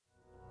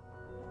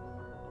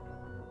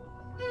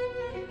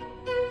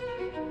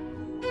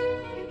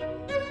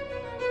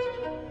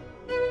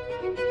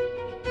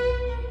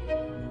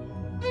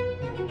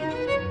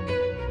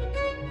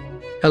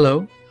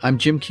Hello, I'm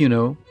Jim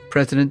Cuno,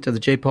 President of the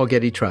J. Paul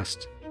Getty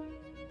Trust.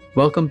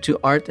 Welcome to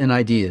Art and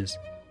Ideas,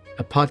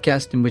 a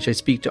podcast in which I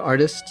speak to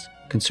artists,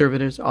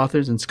 conservators,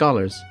 authors, and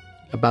scholars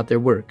about their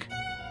work.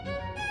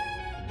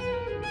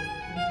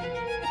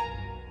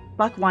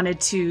 Buck wanted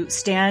to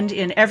stand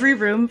in every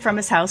room from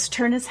his house,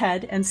 turn his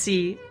head, and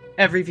see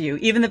every view,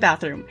 even the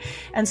bathroom.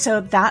 And so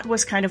that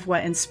was kind of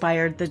what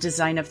inspired the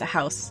design of the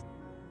house.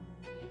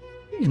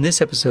 In this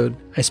episode,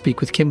 I speak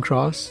with Kim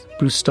Cross,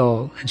 Bruce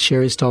Stahl, and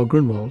Sherry Stahl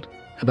Grunwald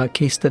about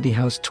Case Study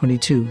House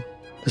 22,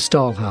 the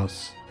Stahl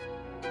House.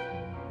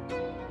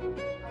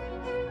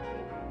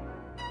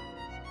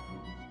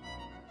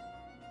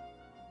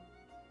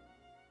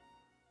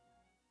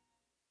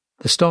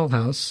 The Stahl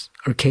House,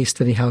 or Case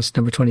Study House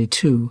number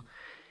 22,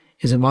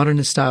 is a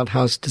modernist-styled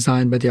house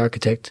designed by the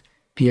architect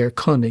Pierre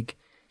Koenig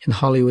in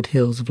Hollywood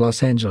Hills of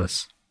Los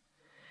Angeles.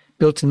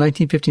 Built in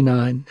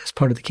 1959 as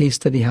part of the Case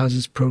Study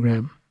Houses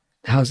program,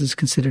 the house is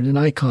considered an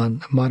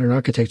icon of modern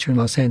architecture in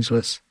Los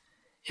Angeles,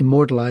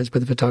 immortalized by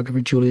the photographer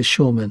Julius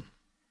Schulman.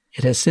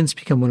 It has since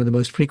become one of the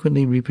most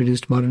frequently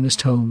reproduced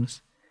modernist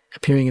homes,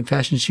 appearing in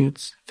fashion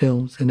shoots,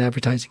 films, and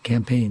advertising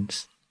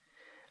campaigns.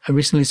 I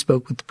recently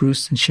spoke with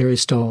Bruce and Sherry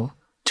Stahl,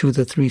 two of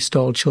the three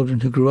Stahl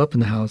children who grew up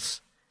in the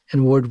house,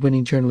 and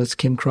award-winning journalist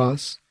Kim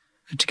Cross,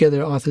 who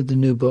together authored the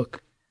new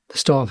book, The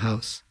Stahl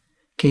House,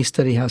 Case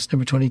Study House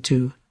number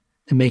 22,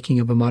 The Making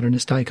of a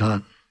Modernist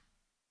Icon.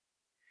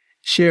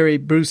 Sherry,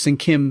 Bruce, and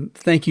Kim,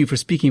 thank you for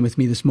speaking with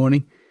me this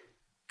morning.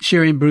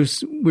 Sherry and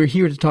Bruce, we're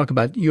here to talk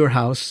about your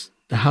house,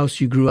 the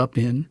house you grew up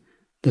in,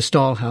 the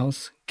Stahl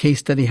House, Case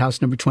Study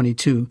House number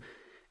 22.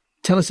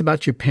 Tell us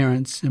about your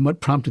parents and what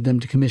prompted them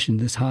to commission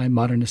this high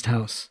modernist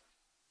house.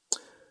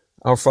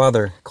 Our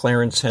father,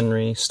 Clarence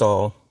Henry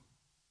Stahl,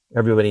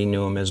 everybody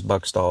knew him as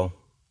Buck Stahl,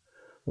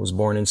 was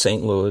born in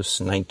St. Louis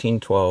in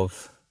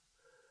 1912,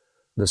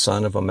 the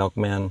son of a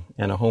milkman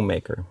and a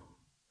homemaker.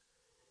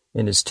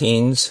 In his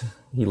teens,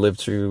 he lived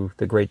through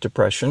the Great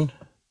Depression.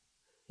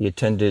 He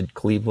attended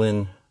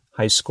Cleveland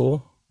High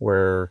School,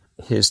 where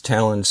his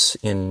talents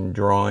in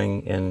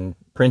drawing and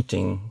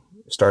printing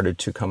started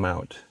to come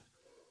out.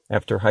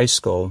 After high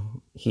school,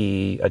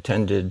 he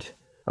attended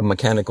a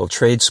mechanical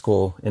trade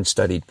school and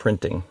studied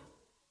printing.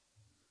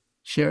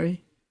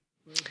 Sherry?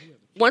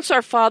 Once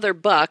our father,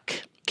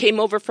 Buck, came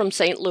over from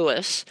St.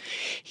 Louis,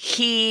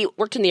 he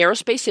worked in the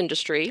aerospace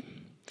industry.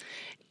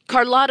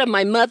 Carlotta,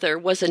 my mother,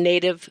 was a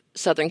native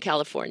Southern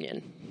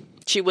Californian.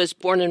 She was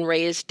born and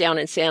raised down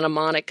in Santa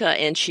Monica,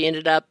 and she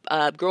ended up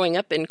growing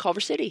up in Culver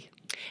City.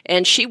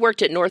 And she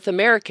worked at North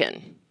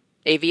American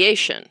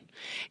Aviation.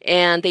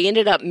 And they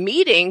ended up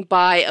meeting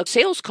by a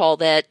sales call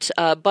that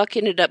Buck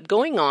ended up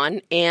going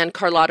on, and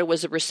Carlotta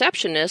was a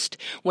receptionist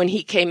when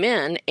he came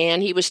in,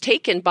 and he was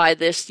taken by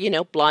this,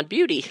 blonde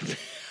beauty.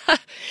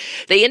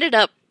 They ended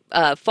up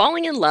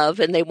falling in love,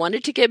 and they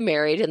wanted to get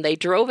married, and they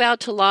drove out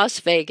to Las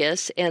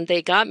Vegas, and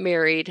they got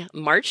married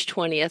March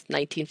 20th,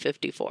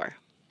 1954.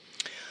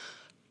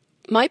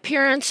 My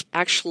parents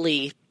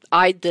actually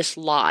eyed this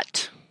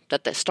lot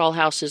that the Stahl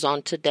House is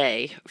on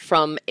today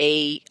from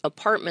a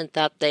apartment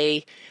that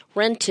they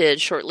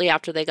rented shortly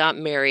after they got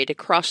married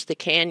across the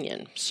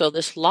canyon. So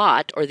this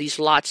lot, or these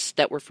lots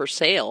that were for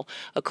sale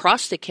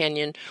across the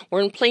canyon,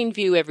 were in plain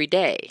view every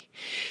day.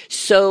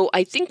 So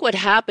I think what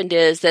happened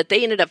is that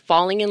they ended up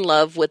falling in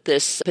love with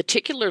this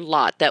particular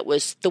lot that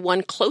was the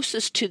one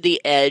closest to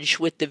the edge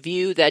with the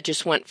view that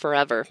just went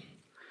forever.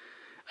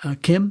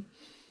 Kim?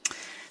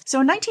 So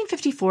in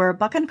 1954,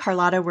 Buck and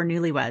Carlotta were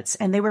newlyweds,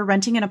 and they were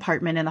renting an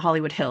apartment in the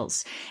Hollywood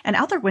Hills. And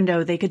out their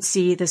window, they could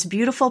see this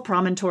beautiful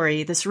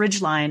promontory, this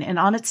ridgeline, and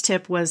on its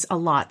tip was a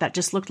lot that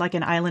just looked like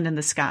an island in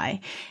the sky.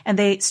 And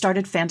they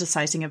started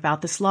fantasizing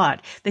about this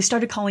lot. They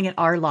started calling it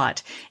our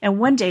lot. And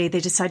one day,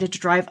 they decided to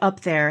drive up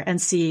there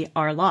and see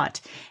our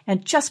lot.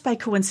 And just by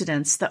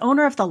coincidence, the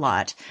owner of the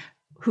lot,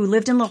 who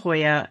lived in La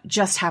Jolla,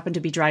 just happened to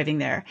be driving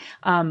there.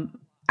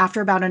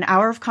 After about an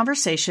hour of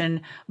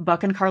conversation,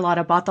 Buck and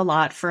Carlotta bought the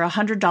lot for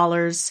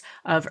 $100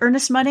 of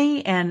earnest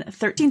money and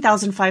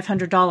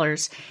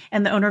 $13,500,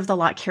 and the owner of the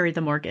lot carried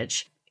the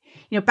mortgage.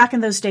 Back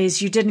in those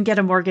days, you didn't get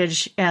a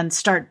mortgage and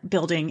start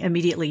building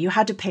immediately. You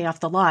had to pay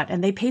off the lot,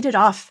 and they paid it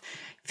off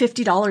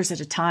 $50 at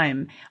a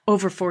time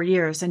over 4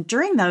 years. And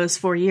during those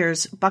 4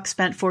 years, Buck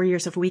spent 4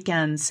 years of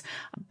weekends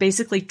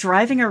basically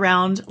driving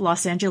around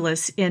Los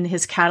Angeles in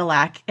his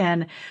Cadillac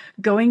and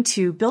going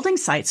to building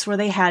sites where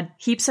they had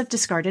heaps of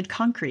discarded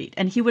concrete.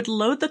 And he would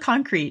load the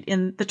concrete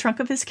in the trunk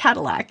of his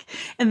Cadillac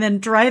and then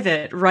drive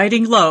it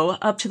riding low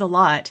up to the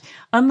lot,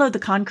 unload the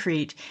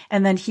concrete.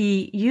 And then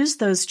he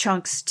used those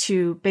chunks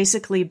to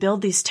basically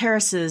build these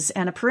terraces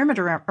and a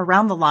perimeter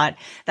around the lot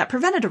that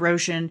prevented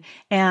erosion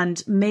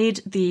and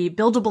made the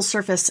buildable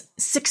surface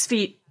 6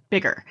 feet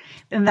bigger.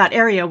 And that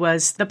area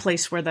was the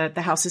place where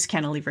the house is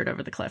cantilevered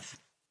over the cliff.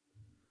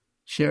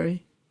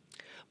 Sherry?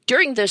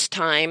 During this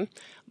time,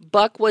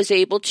 Buck was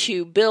able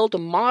to build a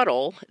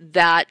model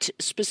that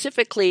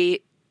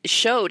specifically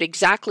showed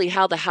exactly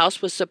how the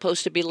house was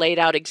supposed to be laid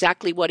out,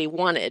 exactly what he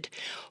wanted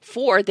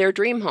for their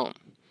dream home.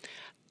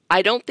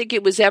 I don't think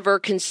it was ever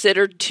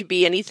considered to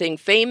be anything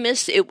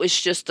famous. It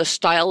was just the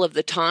style of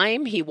the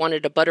time. He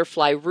wanted a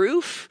butterfly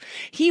roof.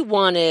 He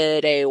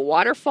wanted a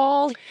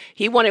waterfall.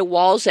 He wanted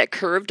walls that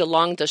curved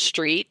along the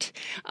street.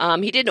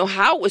 He didn't know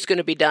how it was going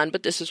to be done,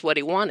 but this is what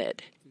he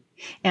wanted.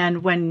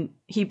 And when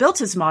he built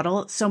his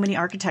model, so many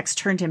architects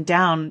turned him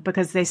down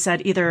because they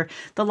said either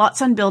the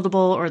lot's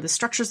unbuildable or the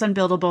structure's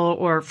unbuildable,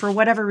 or for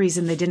whatever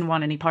reason, they didn't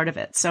want any part of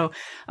it. So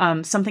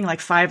something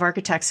like 5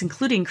 architects,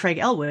 including Craig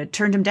Elwood,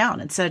 turned him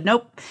down and said,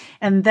 nope.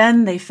 And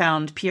then they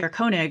found Pierre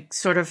Koenig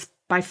sort of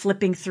by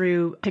flipping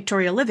through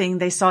Pictorial Living.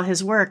 They saw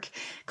his work,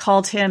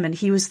 called him, and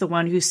he was the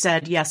one who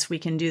said, yes, we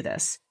can do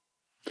this.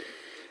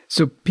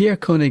 So Pierre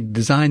Koenig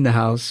designed the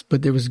house,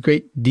 but there was a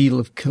great deal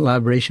of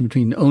collaboration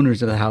between the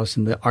owners of the house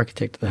and the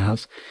architect of the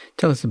house.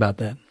 Tell us about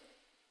that.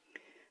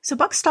 So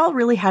Buck Stahl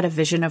really had a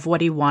vision of what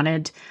he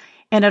wanted,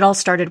 and it all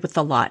started with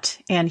the lot.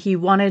 And he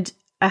wanted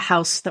a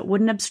house that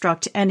wouldn't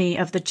obstruct any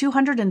of the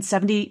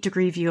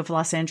 270-degree view of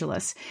Los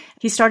Angeles.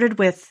 He started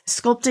with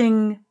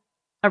sculpting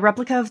a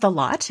replica of the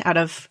lot out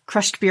of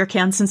crushed beer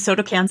cans and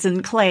soda cans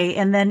and clay,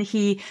 and then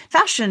he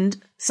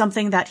fashioned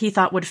something that he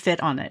thought would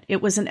fit on it.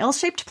 It was an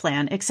L-shaped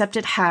plan, except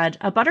it had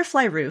a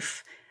butterfly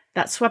roof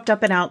that swept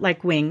up and out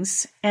like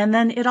wings, and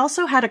then it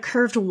also had a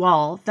curved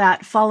wall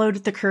that followed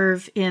the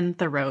curve in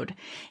the road.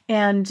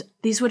 And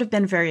these would have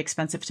been very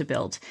expensive to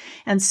build.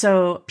 And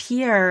so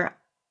Pierre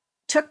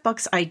took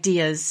Buck's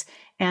ideas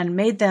and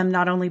made them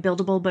not only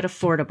buildable, but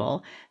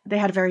affordable. They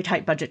had a very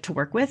tight budget to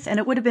work with, and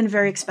it would have been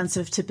very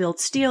expensive to build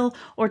steel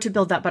or to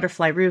build that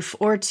butterfly roof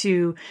or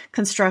to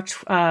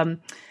construct,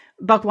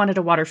 Buck wanted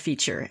a water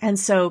feature. And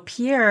so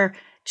Pierre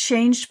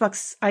changed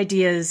Buck's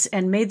ideas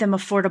and made them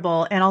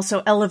affordable and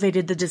also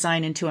elevated the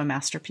design into a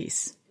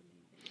masterpiece.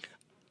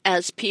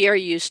 As Pierre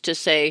used to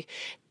say,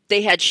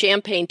 they had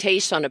champagne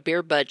taste on a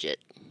beer budget.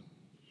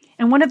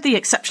 And one of the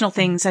exceptional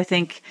things I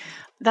think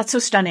that's so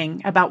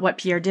stunning about what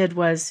Pierre did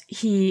was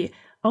he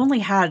only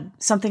had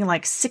something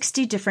like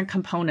 60 different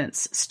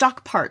components,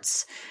 stock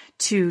parts,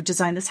 to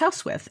design this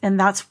house with. And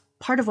that's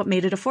part of what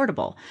made it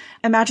affordable.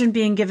 Imagine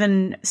being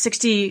given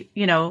 60,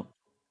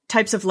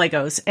 types of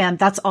Legos, and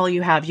that's all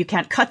you have. You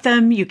can't cut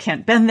them, you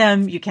can't bend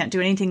them, you can't do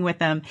anything with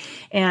them.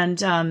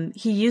 And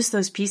he used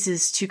those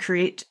pieces to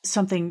create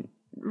something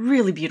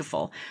really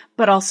beautiful,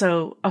 but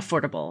also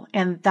affordable.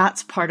 And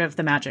that's part of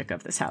the magic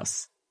of this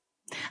house.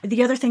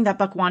 The other thing that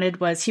Buck wanted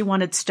was he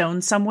wanted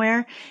stone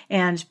somewhere,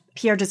 and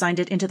Pierre designed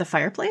it into the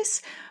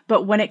fireplace.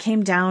 But when it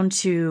came down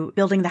to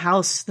building the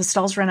house, the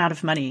Stahls ran out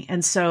of money.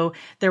 And so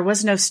there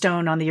was no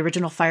stone on the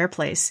original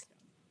fireplace.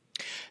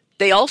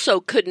 They also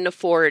couldn't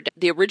afford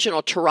the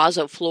original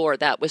terrazzo floor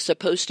that was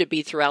supposed to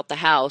be throughout the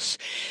house,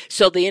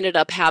 so they ended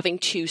up having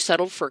to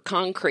settle for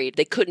concrete.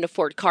 They couldn't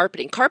afford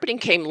carpeting. Carpeting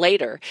came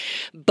later,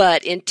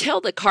 but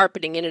until the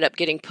carpeting ended up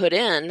getting put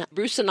in,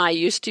 Bruce and I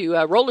used to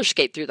roller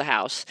skate through the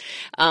house.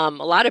 A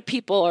lot of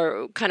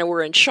people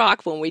were in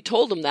shock when we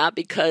told them that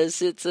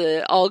because it's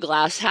an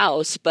all-glass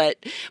house,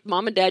 but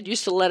Mom and Dad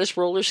used to let us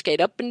roller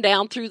skate up and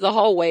down through the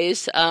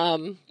hallways.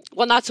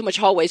 Well, not so much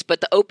hallways,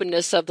 but the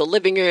openness of the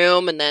living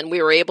room, and then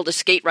we were able to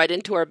skate right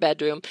into our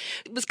bedroom.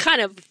 It was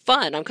kind of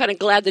fun. I'm kind of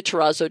glad the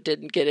terrazzo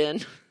didn't get in.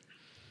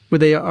 Were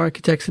they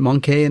architects in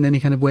Moncay in any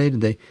kind of way?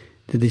 Did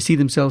they see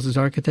themselves as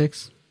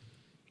architects?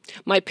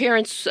 My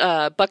parents,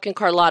 Buck and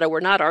Carlotta, were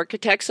not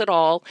architects at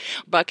all.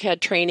 Buck had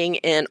training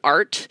in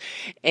art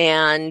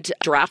and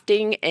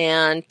drafting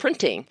and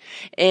printing,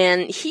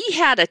 and he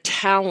had a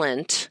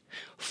talent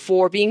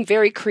for being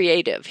very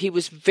creative. He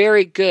was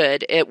very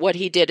good at what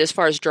he did as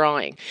far as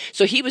drawing.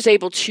 So he was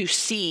able to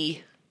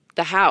see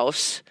the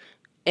house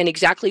and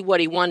exactly what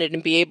he wanted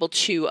and be able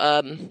to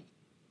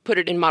put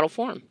it in model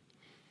form.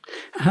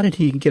 How did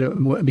he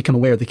become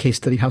aware of the Case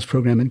Study House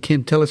program? And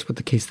Kim, tell us what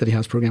the Case Study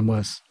House program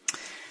was.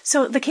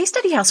 So the Case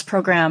Study House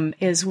program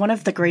is one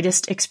of the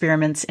greatest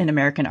experiments in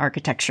American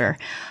architecture.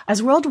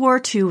 As World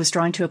War II was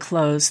drawing to a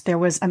close, there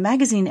was a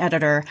magazine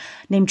editor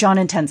named John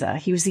Intenza.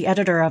 He was the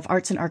editor of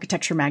Arts and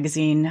Architecture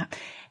magazine.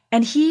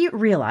 And he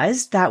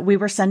realized that we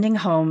were sending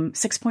home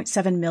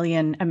 6.7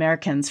 million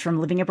Americans from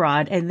living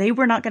abroad, and they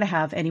were not going to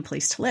have any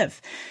place to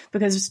live.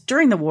 Because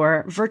during the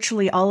war,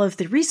 virtually all of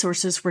the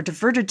resources were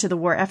diverted to the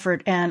war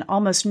effort, and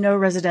almost no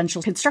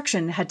residential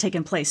construction had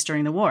taken place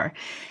during the war.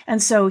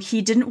 And so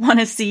he didn't want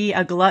to see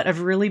a glut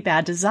of really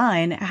bad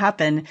design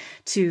happen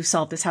to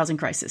solve this housing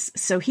crisis.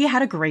 So he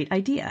had a great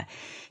idea.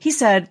 He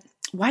said,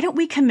 why don't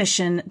we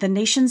commission the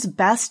nation's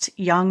best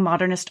young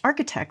modernist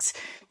architects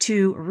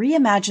to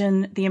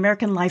reimagine the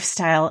American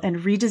lifestyle and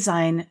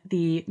redesign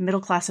the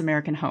middle-class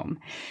American home?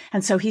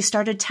 And so he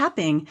started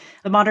tapping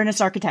the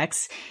modernist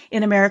architects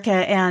in America,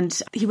 and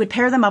he would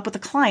pair them up with a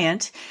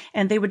client,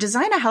 and they would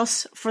design a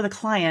house for the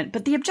client.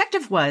 But the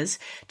objective was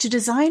to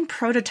design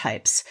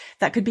prototypes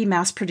that could be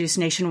mass-produced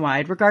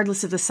nationwide,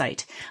 regardless of the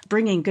site,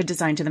 bringing good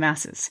design to the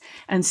masses.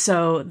 And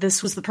so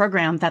this was the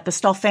program that the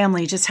Stahl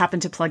family just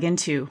happened to plug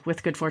into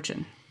with good fortune.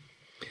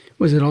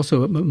 Was it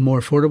also more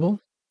affordable?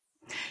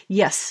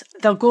 Yes.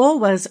 The goal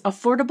was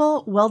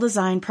affordable,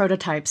 well-designed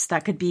prototypes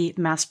that could be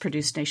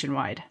mass-produced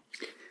nationwide.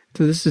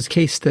 So this is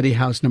case study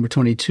house number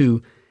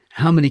 22.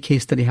 How many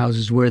case study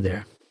houses were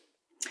there?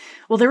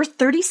 Well, there were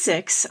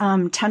 36.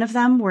 10 of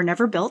them were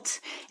never built,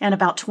 and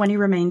about 20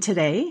 remain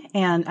today.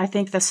 And I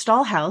think the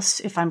Stahl house,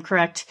 if I'm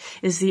correct,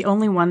 is the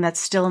only one that's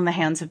still in the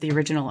hands of the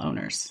original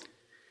owners.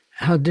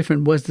 How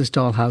different was the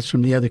Stahl house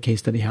from the other case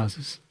study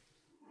houses?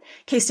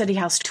 Case study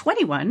house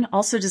 21,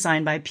 also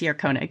designed by Pierre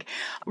Koenig,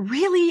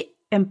 really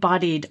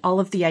embodied all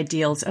of the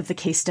ideals of the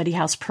case study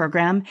house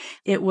program.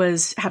 It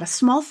had a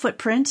small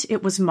footprint.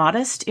 It was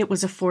modest. It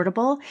was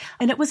affordable.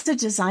 And it was a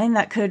design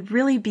that could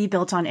really be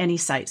built on any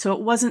site. So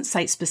it wasn't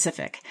site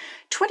specific.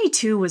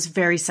 22 was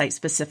very site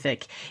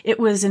specific. It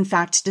was in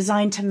fact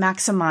designed to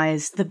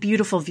maximize the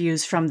beautiful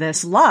views from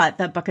this lot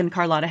that Buck and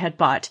Carlotta had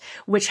bought,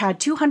 which had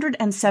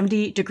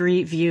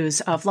 270-degree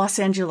views of Los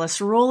Angeles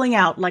rolling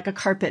out like a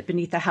carpet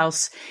beneath the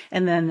house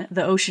and then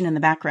the ocean in the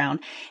background.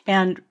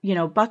 And,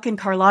 Buck and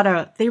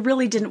Carlotta, they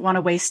really didn't want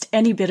to waste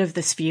any bit of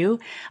this view.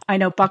 I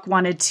know Buck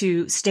wanted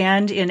to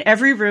stand in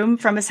every room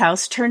from his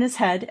house, turn his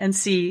head and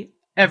see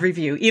every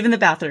view, even the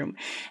bathroom.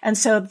 And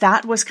so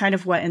that was kind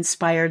of what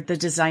inspired the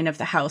design of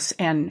the house.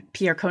 And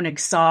Pierre Koenig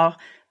saw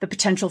the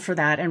potential for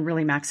that and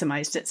really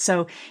maximized it.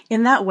 So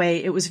in that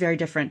way, it was very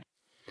different.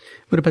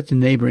 What about the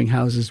neighboring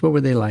houses? What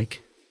were they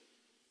like?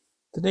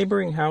 The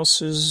neighboring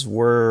houses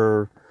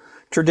were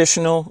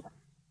traditional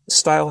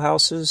style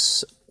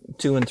houses,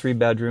 2 and 3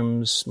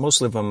 bedrooms.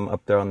 Most of them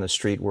up there on the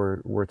street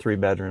were 3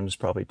 bedrooms,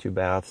 probably 2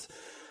 baths.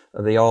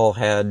 They all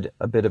had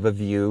a bit of a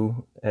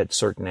view at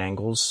certain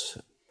angles,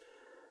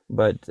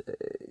 but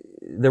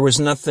there was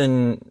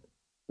nothing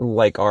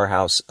like our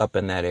house up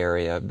in that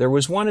area. There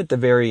was one at the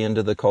very end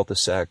of the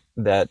cul-de-sac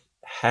that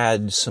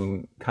had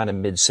some kind of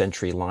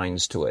mid-century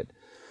lines to it.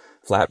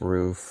 Flat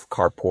roof,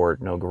 carport,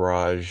 no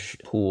garage,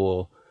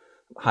 pool,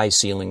 high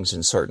ceilings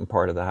in certain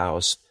part of the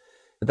house.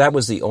 That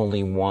was the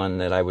only one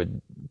that I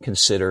would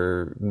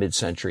consider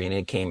mid-century, and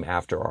it came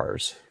after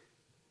ours.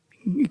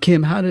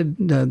 Kim, how did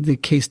the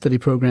case study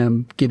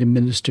program get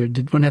administered?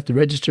 Did one have to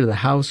register the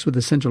house with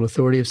a central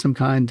authority of some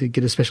kind to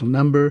get a special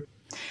number?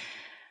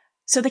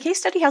 So the Case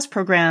Study House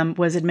program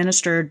was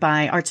administered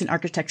by Arts and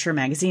Architecture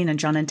magazine and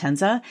John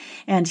Intenza,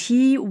 and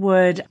he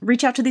would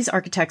reach out to these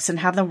architects and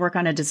have them work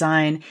on a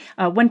design.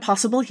 When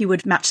possible, he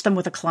would match them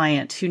with a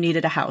client who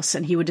needed a house,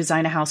 and he would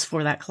design a house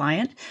for that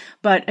client.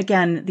 But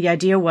again, the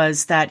idea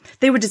was that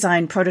they would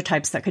design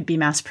prototypes that could be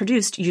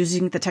mass-produced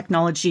using the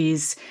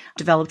technologies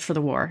developed for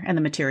the war and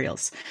the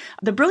materials.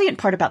 The brilliant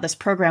part about this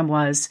program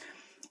was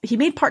he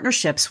made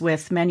partnerships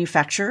with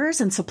manufacturers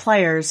and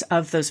suppliers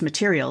of those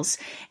materials,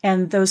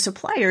 and those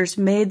suppliers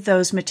made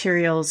those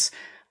materials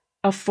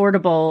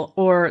affordable,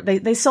 or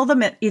they sold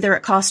them either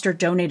at cost or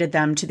donated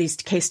them to these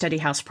case study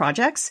house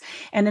projects.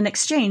 And in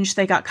exchange,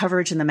 they got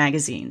coverage in the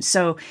magazine.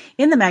 So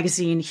in the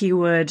magazine, he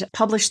would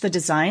publish the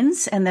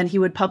designs, and then he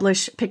would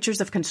publish pictures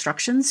of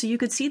construction. So you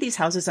could see these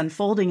houses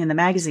unfolding in the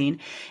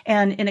magazine.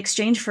 And in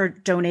exchange for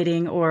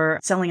donating or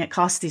selling at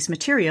cost these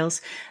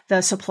materials,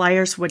 the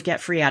suppliers would get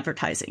free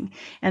advertising.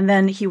 And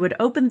then he would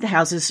open the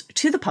houses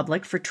to the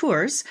public for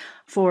tours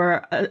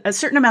for a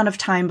certain amount of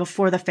time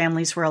before the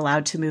families were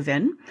allowed to move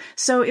in.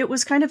 So it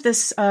was kind of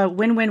this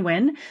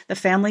win-win-win. The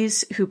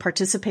families who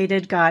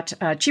participated got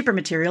cheaper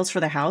materials for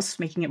their house,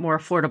 making it more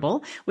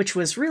affordable, which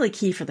was really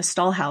key for the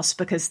Stahl house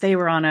because they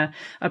were on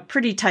a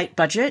pretty tight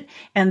budget.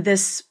 And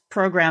this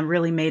program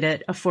really made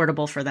it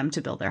affordable for them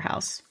to build their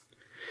house.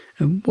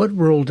 And what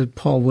role did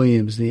Paul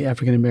Williams, the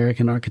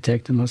African-American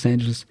architect in Los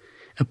Angeles,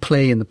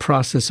 play in the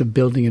process of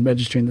building and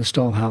registering the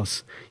Stahl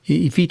house?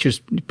 He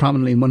features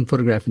prominently in one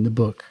photograph in the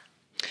book.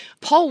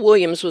 Paul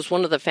Williams was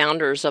one of the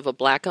founders of a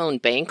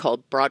black-owned bank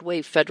called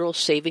Broadway Federal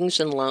Savings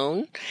and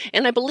Loan,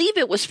 and I believe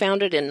it was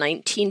founded in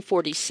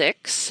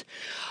 1946.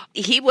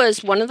 He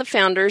was one of the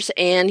founders,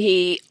 and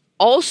he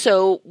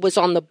also was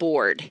on the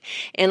board.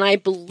 And I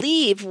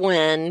believe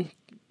when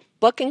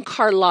Buck and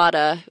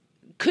Carlotta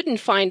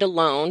couldn't find a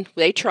loan,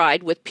 they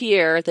tried with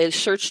Pierre. They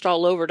searched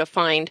all over to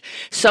find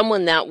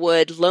someone that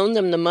would loan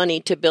them the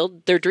money to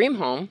build their dream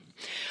home.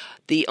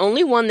 The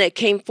only one that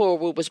came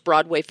forward was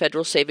Broadway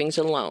Federal Savings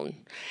and Loan.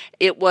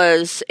 It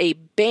was a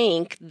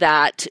bank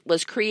that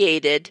was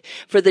created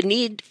for the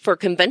need for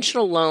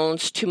conventional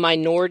loans to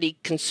minority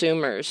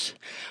consumers,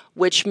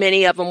 which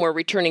many of them were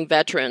returning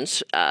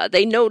veterans.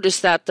 They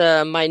noticed that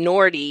the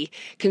minority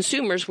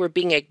consumers were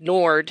being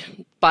ignored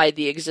by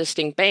the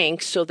existing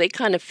banks, so they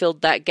kind of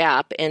filled that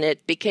gap, and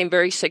it became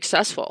very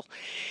successful.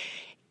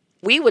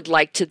 We would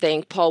like to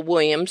thank Paul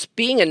Williams,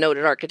 being a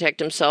noted architect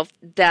himself,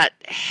 that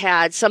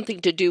had something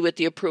to do with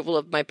the approval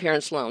of my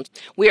parents' loans.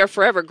 We are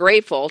forever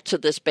grateful to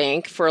this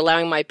bank for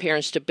allowing my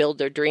parents to build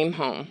their dream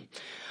home.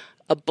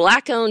 A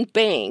black-owned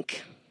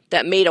bank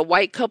that made a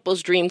white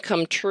couple's dream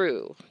come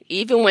true,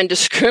 even when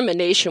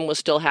discrimination was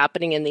still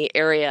happening in the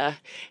area.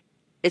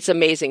 It's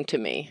amazing to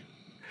me.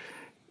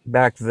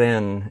 Back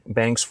then,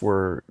 banks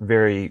were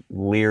very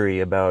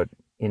leery about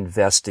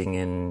investing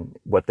in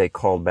what they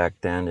called back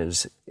then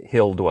as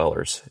hill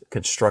dwellers,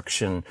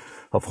 construction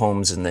of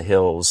homes in the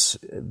hills.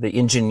 The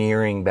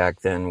engineering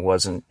back then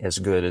wasn't as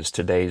good as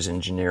today's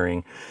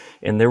engineering.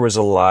 And there was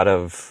a lot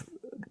of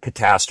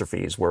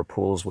catastrophes where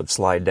pools would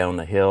slide down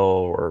the hill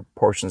or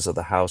portions of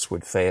the house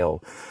would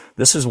fail.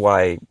 This is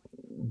why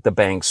the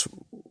banks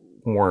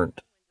weren't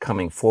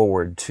coming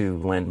forward to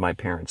lend my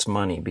parents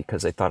money,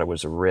 because they thought it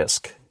was a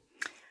risk.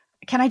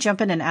 Can I jump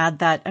in and add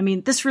that,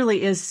 this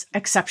really is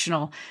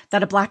exceptional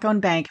that a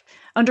Black-owned bank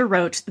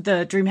underwrote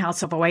the dream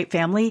house of a white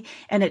family,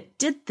 and it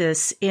did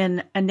this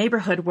in a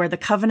neighborhood where the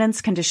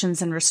covenants,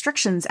 conditions, and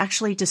restrictions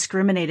actually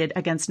discriminated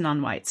against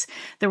non-whites.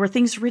 There were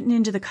things written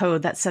into the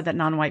code that said that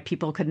non-white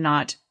people could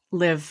not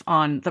live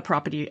on the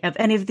property of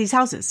any of these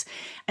houses.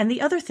 And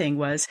the other thing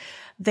was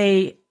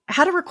they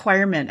had a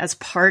requirement as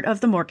part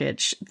of the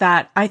mortgage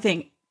that I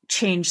think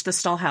changed the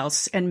Stahl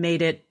house and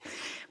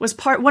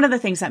one of the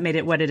things that made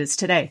it what it is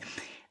today.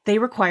 They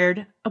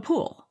required a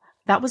pool.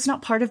 That was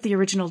not part of the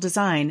original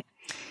design.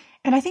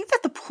 And I think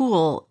that the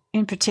pool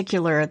in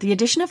particular, the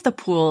addition of the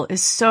pool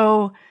is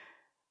so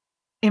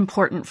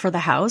important for the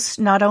house,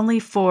 not only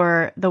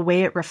for the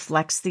way it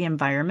reflects the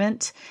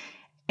environment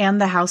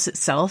and the house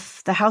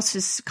itself. The house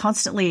is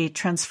constantly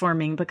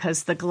transforming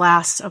because the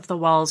glass of the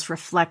walls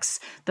reflects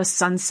the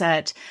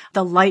sunset.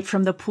 The light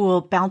from the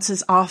pool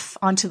bounces off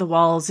onto the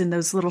walls in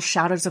those little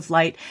shadows of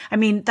light.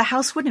 The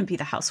house wouldn't be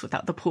the house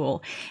without the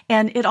pool.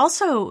 And it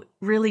also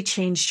really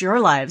changed your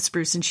lives,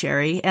 Bruce and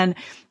Sherry. And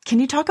can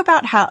you talk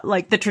about how,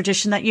 the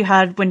tradition that you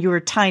had when you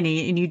were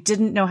tiny and you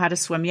didn't know how to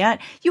swim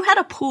yet? You had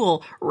a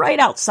pool right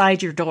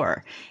outside your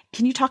door.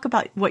 Can you talk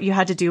about what you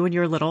had to do when you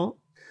were little?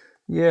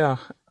 Yeah.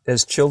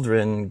 As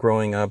children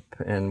growing up,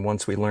 and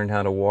once we learned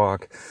how to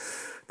walk,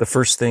 the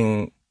first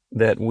thing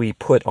that we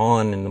put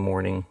on in the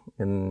morning,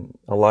 and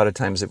a lot of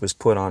times it was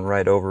put on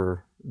right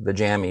over the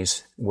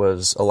jammies,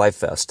 was a life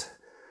vest.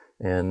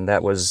 And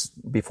that was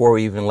before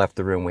we even left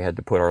the room. We had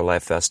to put our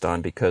life vest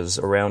on because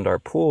around our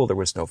pool there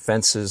was no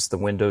fences. The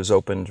windows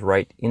opened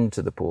right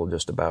into the pool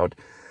just about.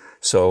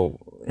 So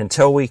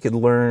until we could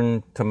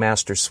learn to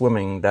master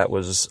swimming, that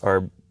was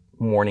our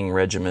morning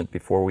regiment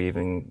before we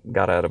even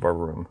got out of our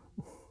room.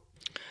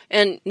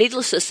 And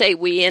needless to say,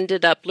 we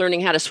ended up learning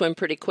how to swim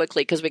pretty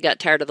quickly because we got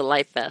tired of the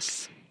life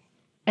vests.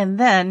 And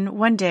then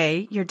one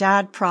day, your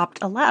dad propped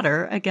a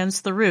ladder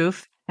against the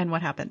roof, and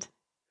what happened?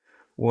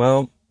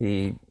 Well,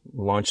 he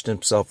launched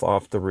himself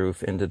off the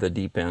roof into the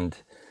deep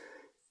end,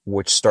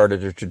 which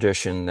started a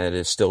tradition that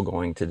is still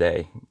going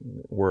today.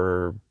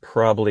 We're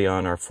probably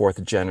on our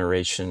fourth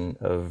generation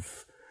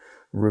of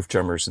roof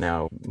jumpers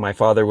now. My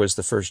father was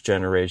the first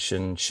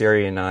generation.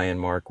 Sherry and I and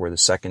Mark were the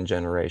second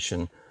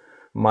generation.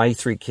 My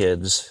three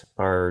kids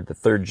are the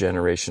third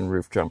generation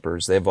roof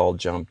jumpers. They've all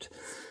jumped.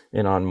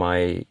 And on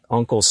my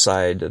uncle's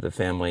side of the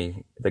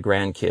family, the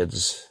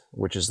grandkids,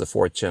 which is the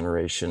fourth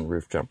generation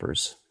roof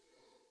jumpers,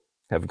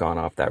 have gone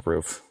off that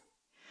roof.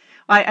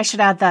 Well, I should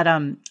add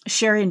that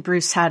Sherry and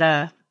Bruce had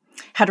a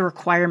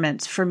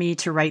requirement for me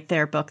to write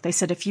their book. They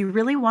said, if you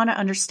really want to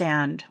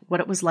understand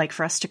what it was like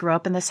for us to grow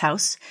up in this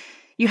house,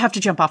 you have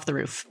to jump off the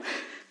roof.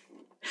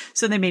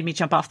 So they made me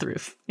jump off the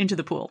roof into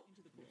the pool.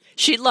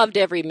 She loved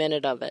every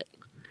minute of it.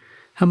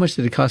 How much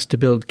did it cost to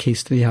build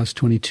Case Study House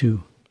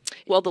 22?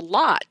 Well, the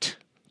lot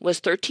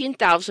was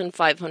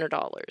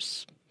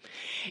 $13,500.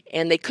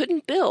 And they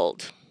couldn't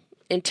build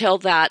until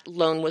that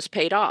loan was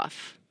paid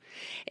off.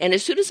 And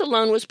as soon as the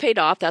loan was paid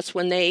off, that's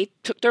when they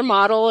took their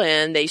model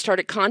and they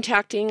started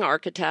contacting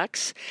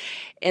architects.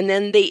 And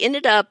then they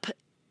ended up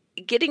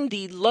getting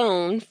the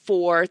loan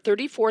for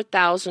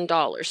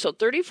 $34,000. So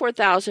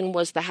 $34,000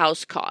 was the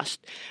house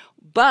cost.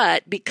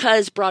 But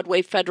because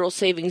Broadway Federal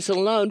Savings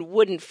and Loan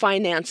wouldn't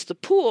finance the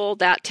pool,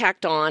 that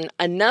tacked on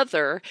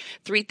another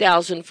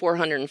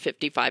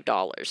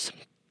 $3,455.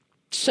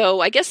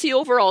 So I guess the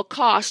overall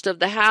cost of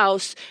the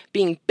house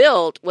being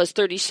built was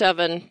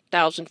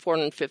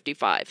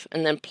 $37,455,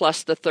 and then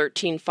plus the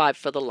 $13,500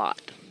 for the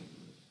lot.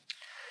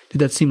 Did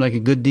that seem like a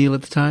good deal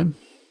at the time?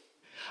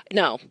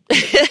 No.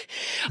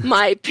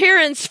 My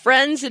parents,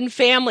 friends, and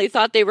family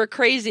thought they were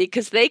crazy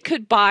because they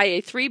could buy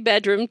a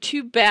 3-bedroom,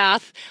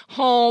 2-bath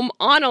home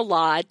on a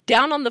lot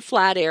down on the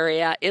flat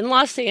area in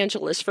Los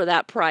Angeles for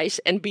that price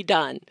and be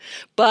done.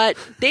 But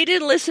they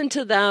didn't listen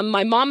to them.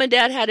 My mom and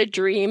dad had a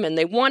dream, and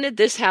they wanted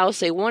this house,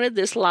 they wanted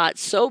this lot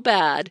so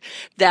bad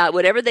that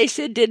whatever they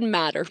said didn't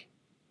matter.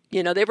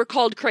 You know, they were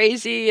called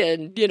crazy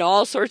and,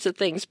 all sorts of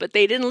things, but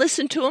they didn't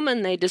listen to them,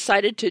 and they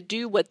decided to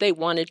do what they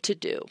wanted to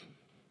do.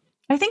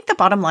 I think the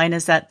bottom line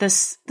is that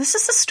this is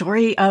a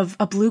story of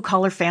a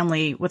blue-collar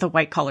family with a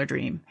white-collar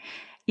dream.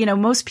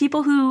 Most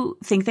people who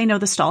think they know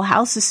the Stahl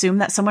house assume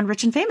that someone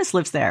rich and famous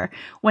lives there,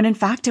 when in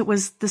fact it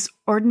was this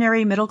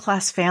ordinary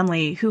middle-class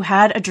family who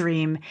had a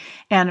dream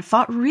and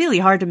fought really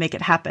hard to make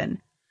it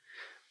happen.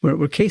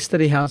 Were case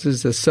study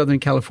houses a Southern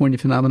California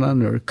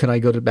phenomenon, or could I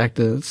go back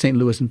to St.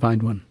 Louis and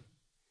find one?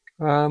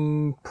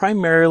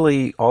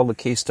 Primarily, all the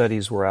case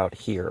studies were out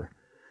here.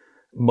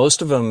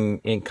 Most of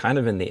them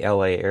in the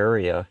LA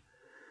area.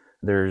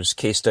 There's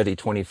Case Study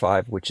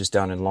 25, which is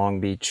down in Long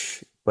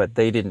Beach, but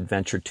they didn't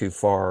venture too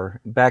far.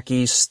 Back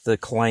east, the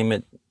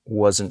climate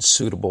wasn't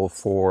suitable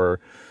for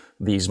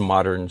these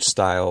modern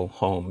style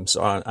homes.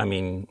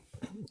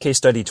 Case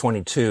Study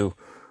 22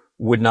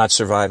 would not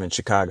survive in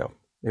Chicago.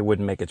 It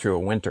wouldn't make it through a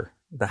winter.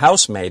 The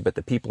house may, but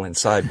the people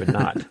inside would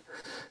not.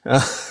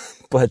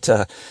 But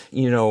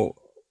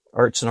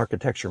Arts and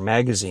Architecture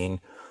magazine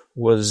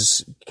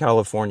was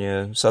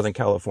Southern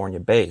California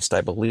based,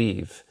 I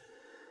believe.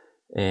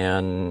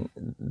 And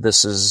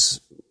this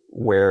is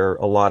where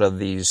a lot of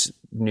these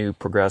new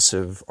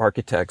progressive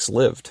architects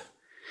lived.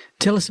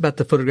 Tell us about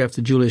the photograph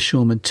that Julius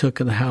Shulman took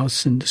of the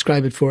house and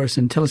describe it for us,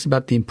 and tell us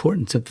about the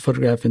importance of the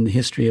photograph in the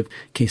history of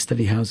case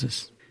study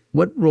houses.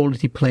 What role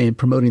did he play in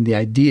promoting the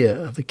idea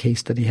of the case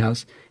study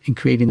house and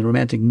creating the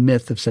romantic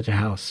myth of such a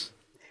house?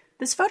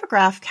 This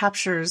photograph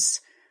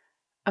captures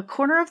a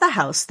corner of the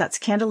house that's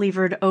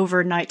cantilevered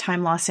over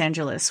nighttime Los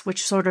Angeles,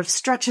 which sort of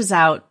stretches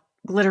out,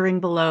 glittering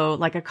below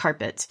like a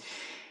carpet.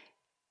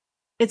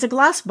 It's a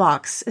glass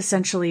box,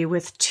 essentially,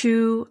 with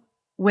two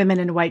women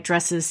in white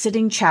dresses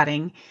sitting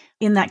chatting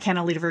in that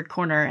cantilevered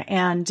corner.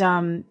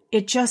 And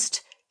it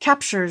just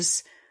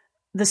captures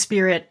the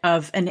spirit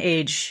of an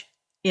age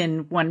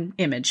in one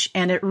image.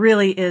 And it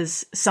really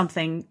is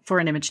something for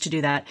an image to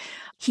do that.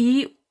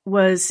 He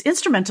was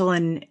instrumental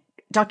in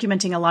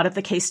documenting a lot of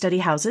the case study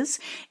houses.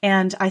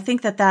 And I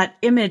think that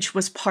image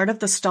was part of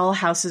the Stahl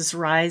house's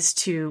rise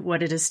to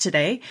what it is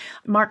today.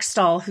 Mark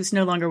Stahl, who's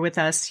no longer with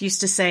us,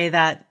 used to say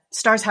that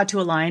stars had to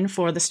align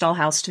for the Stahl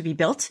house to be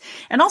built,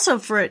 and also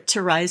for it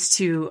to rise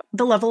to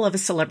the level of a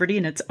celebrity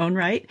in its own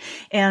right.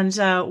 And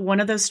one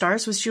of those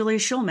stars was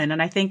Julius Shulman.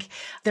 And I think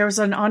there was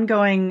an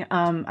ongoing,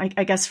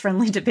 I guess,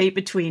 friendly debate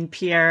between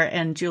Pierre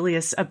and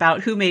Julius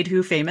about who made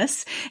who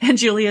famous. And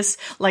Julius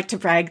liked to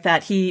brag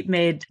that he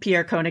made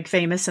Pierre Koenig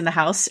famous in the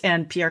house,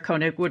 and Pierre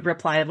Koenig would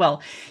reply,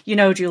 well,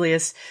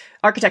 Julius,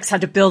 architects had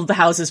to build the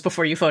houses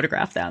before you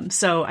photograph them.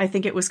 So I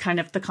think it was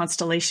kind of the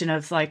constellation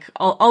of like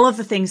all of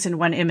the things in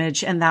one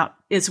image. And that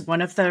is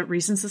one of the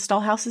reasons the Stahl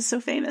house is so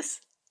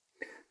famous.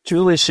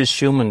 Julius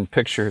Shulman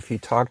picture, if you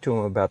talk to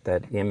him about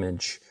that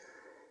image,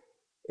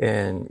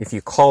 and if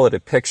you call it a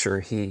picture,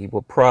 he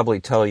will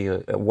probably tell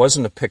you it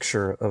wasn't a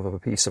picture of a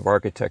piece of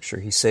architecture.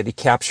 He said he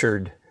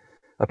captured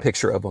a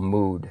picture of a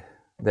mood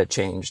that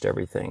changed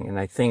everything. And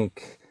I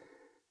think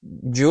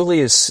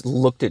Julius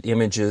looked at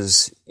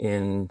images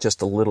in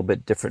just a little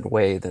bit different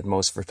way than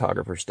most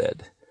photographers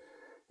did.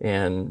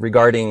 And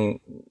regarding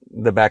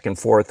the back and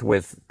forth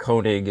with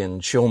Koenig and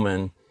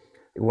Shulman,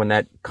 when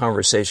that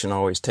conversation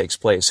always takes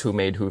place, who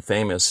made who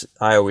famous,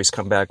 I always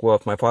come back, well,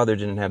 if my father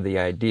didn't have the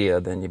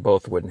idea, then you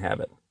both wouldn't have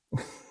it.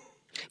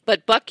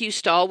 But Buck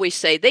used to always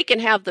say, they can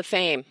have the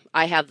fame,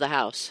 I have the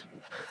house.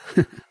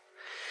 I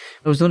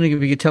was wondering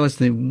if you could tell us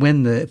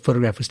when the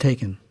photograph was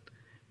taken.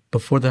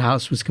 Before the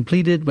house was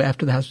completed,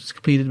 after the house was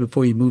completed,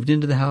 before you moved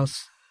into the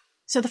house?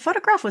 So the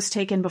photograph was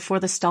taken before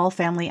the Stahl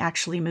family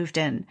actually moved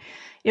in.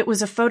 It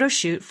was a photo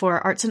shoot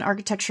for Arts and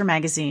Architecture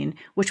magazine,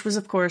 which was,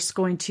 of course,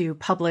 going to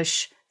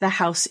publish the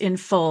house in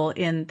full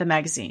in the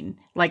magazine,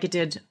 like it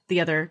did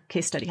the other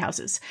case study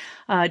houses.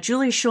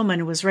 Julius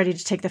Shulman was ready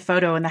to take the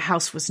photo, and the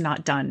house was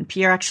not done.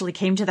 Pierre actually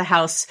came to the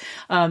house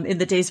in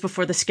the days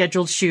before the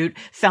scheduled shoot,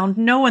 found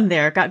no one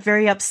there, got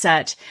very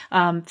upset,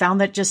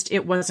 found that just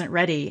it wasn't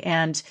ready,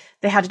 and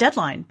they had a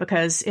deadline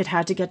because it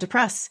had to get to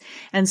press.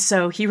 And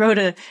so he wrote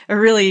a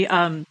really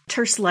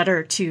terse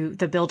letter to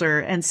the builder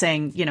and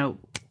saying,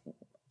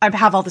 I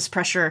have all this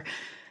pressure.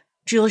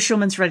 Julius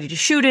Shulman's ready to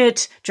shoot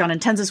it. John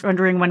and Tenza's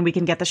wondering when we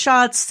can get the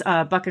shots.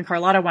 Buck and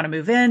Carlotta want to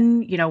move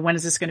in. When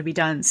is this going to be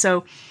done?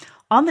 So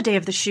on the day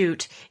of the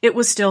shoot, it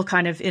was still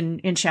kind of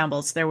in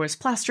shambles. There was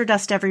plaster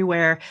dust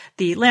everywhere.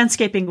 The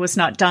landscaping was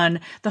not done.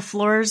 The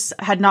floors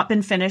had not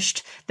been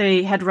finished.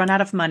 They had run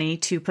out of money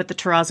to put the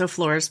terrazzo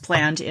floors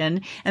planned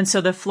in. And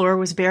so the floor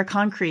was bare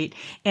concrete.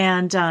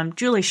 And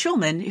Julius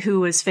Shulman,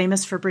 who was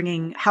famous for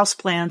bringing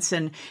houseplants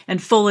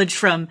and foliage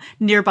from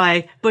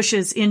nearby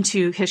bushes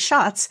into his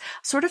shots,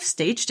 sort of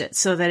staged it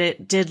so that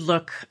it did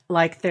look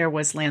like there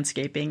was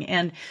landscaping.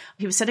 And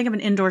he was setting up an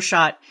indoor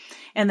shot.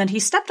 And then he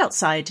stepped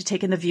outside to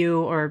take in the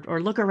view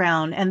or look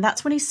around, and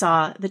that's when he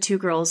saw the two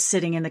girls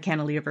sitting in the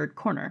cantilevered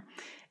corner.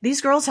 These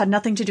girls had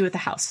nothing to do with the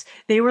house.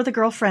 They were the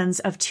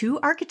girlfriends of two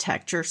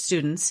architecture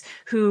students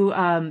who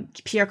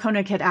Pierre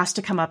Koenig had asked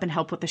to come up and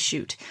help with the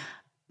shoot.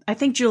 I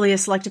think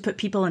Julius liked to put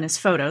people in his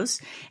photos,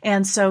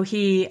 and so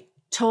he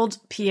told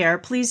Pierre,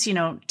 please,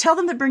 tell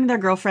them to bring their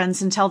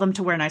girlfriends and tell them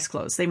to wear nice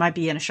clothes. They might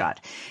be in a shot.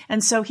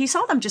 And so he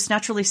saw them just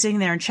naturally sitting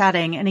there and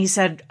chatting. And he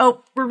said,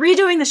 oh, we're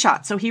redoing the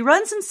shot. So he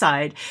runs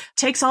inside,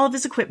 takes all of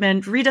his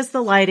equipment, redoes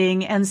the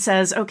lighting, and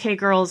says, okay,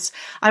 girls,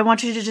 I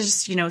want you to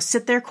just,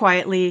 sit there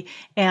quietly.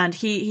 And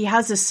he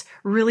has this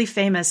really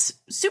famous,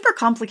 super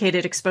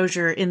complicated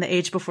exposure in the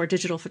age before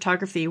digital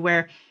photography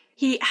where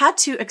he had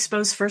to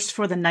expose first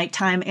for the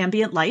nighttime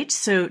ambient light,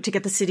 so to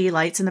get the city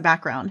lights in the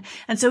background.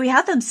 And so he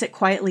had them sit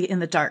quietly in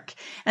the dark.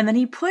 And then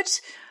he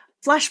put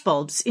flash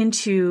bulbs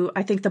into,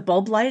 I think, the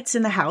bulb lights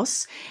in the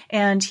house.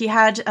 And he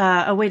had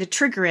a way to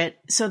trigger it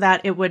so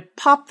that it would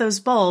pop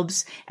those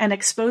bulbs and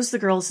expose the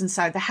girls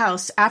inside the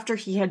house after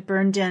he had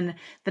burned in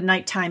the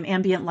nighttime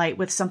ambient light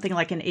with something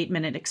like an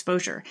 8-minute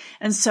exposure.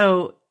 And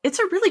so it's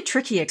a really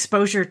tricky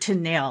exposure to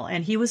nail.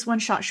 And he was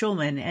one-shot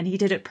Shulman, and he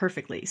did it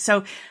perfectly.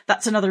 So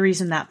that's another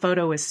reason that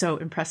photo is so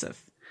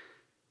impressive.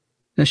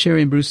 Now,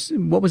 Sherry and Bruce,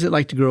 what was it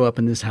like to grow up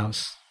in this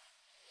house?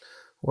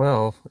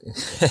 Well,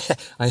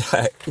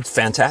 it's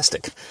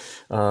fantastic.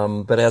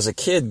 But as a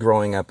kid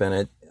growing up in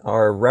it,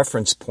 our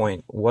reference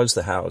point was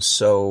the house.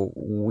 So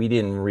we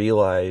didn't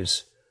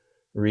realize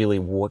really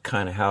what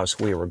kind of house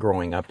we were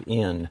growing up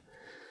in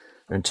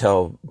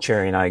until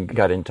Cherry and I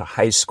got into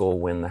high school,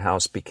 when the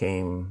house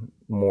became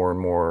more and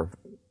more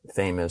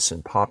famous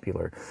and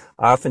popular.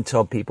 I often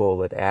tell people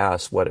that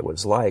ask what it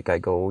was like, I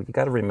go, you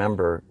got to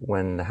remember,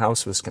 when the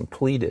house was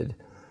completed,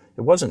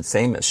 it wasn't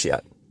famous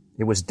yet.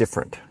 It was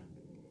different.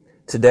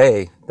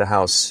 Today, the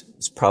house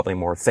is probably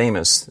more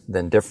famous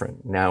than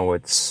different. Now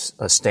it's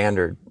a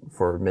standard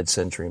for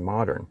mid-century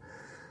modern.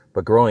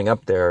 But growing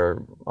up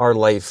there, our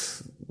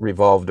life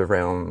revolved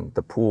around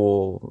the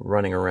pool,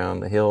 running around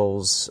the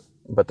hills.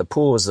 But the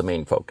pool was the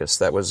main focus.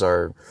 That was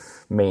our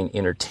main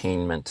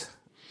entertainment.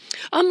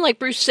 Like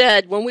Bruce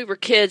said, when we were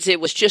kids,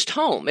 it was just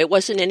home. It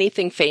wasn't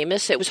anything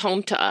famous. It was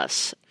home to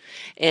us.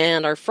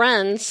 And our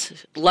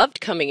friends loved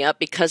coming up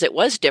because it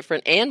was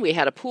different and we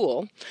had a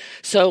pool.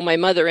 So my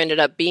mother ended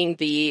up being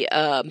the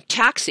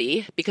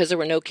taxi, because there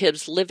were no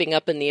kids living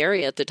up in the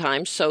area at the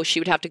time. So she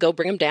would have to go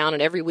bring them down,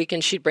 and every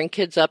weekend she'd bring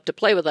kids up to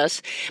play with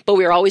us. But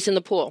we were always in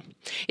the pool.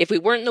 If we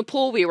weren't in the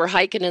pool, we were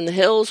hiking in the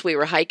hills. We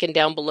were hiking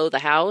down below the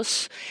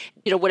house.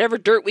 Whatever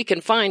dirt we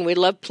can find, we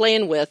loved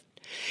playing with.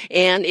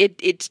 And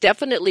it's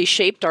definitely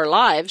shaped our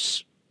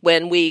lives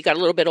when we got a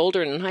little bit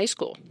older and in high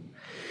school.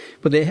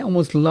 But they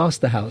almost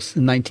lost the house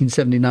in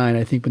 1979,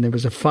 I think, when there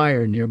was a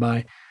fire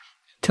nearby.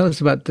 Tell us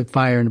about the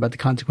fire and about the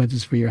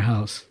consequences for your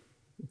house.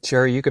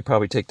 Sherry, you could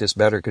probably take this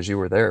better because you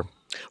were there.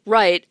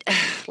 Right.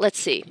 Let's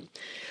see.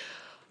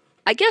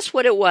 I guess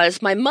what it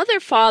was, my mother,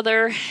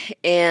 father,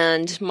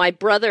 and my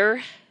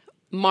brother,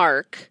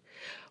 Mark,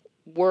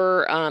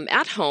 were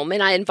at home,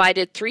 and I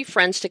invited 3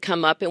 friends to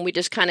come up, and we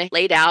just kind of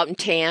laid out and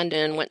tanned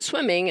and went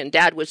swimming, and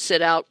Dad would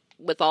sit out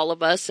with all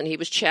of us, and he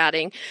was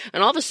chatting,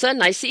 and all of a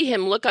sudden I see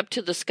him look up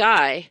to the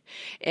sky,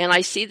 and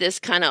I see this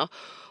kind of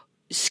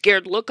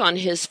scared look on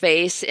his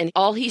face, and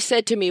all he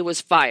said to me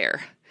was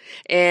fire.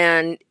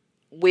 And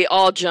we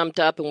all jumped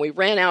up and we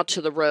ran out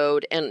to the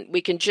road, and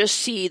we can just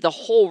see the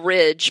whole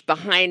ridge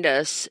behind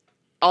us.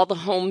 All the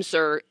homes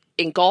are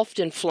engulfed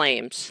in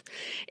flames,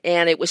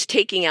 and it was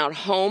taking out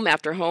home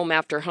after home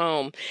after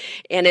home,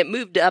 and it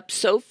moved up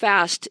so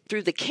fast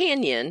through the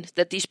canyon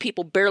that these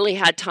people barely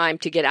had time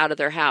to get out of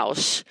their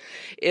house.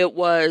 It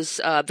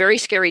was a very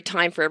scary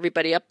time for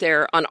everybody up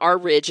there on our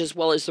ridge as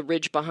well as the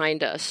ridge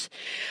behind us.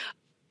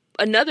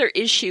 Another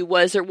issue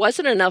was there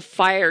wasn't enough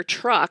fire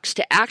trucks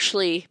to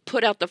actually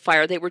put out the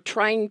fire. They were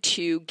trying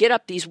to get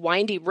up these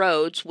windy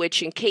roads,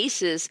 which in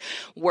cases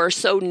were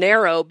so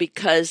narrow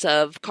because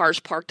of cars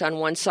parked on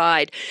one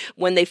side.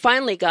 When they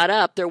finally got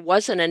up, there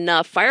wasn't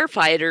enough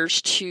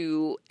firefighters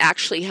to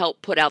actually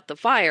help put out the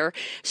fire.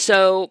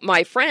 So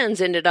my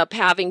friends ended up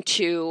having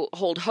to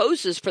hold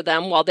hoses for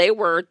them while they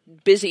were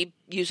busy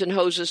using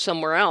hoses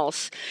somewhere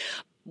else.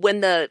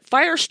 When the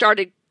fire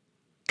started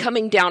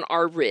coming down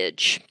our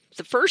ridge,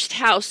 the first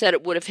house that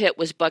it would have hit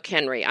was Buck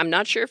Henry. I'm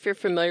not sure if you're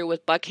familiar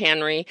with Buck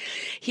Henry.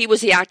 He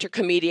was the actor,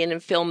 comedian, and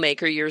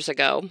filmmaker years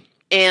ago.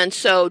 And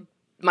so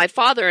my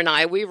father and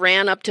I, we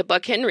ran up to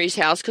Buck Henry's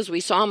house because we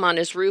saw him on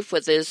his roof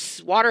with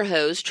his water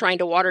hose trying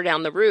to water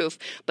down the roof,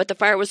 but the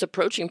fire was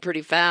approaching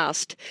pretty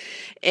fast.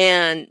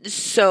 And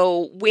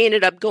so we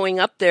ended up going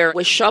up there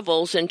with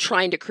shovels and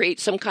trying to create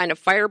some kind of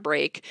fire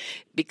break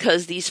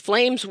because these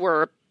flames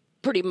were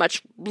pretty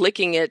much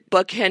licking at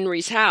Buck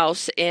Henry's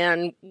house,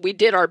 and we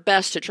did our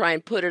best to try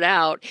and put it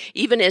out.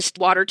 Even as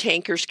water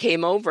tankers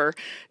came over,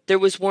 there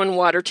was one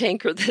water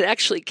tanker that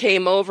actually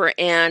came over,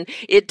 and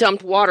it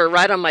dumped water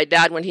right on my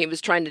dad when he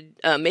was trying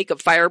to make a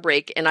fire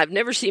break, and I've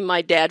never seen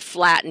my dad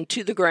flatten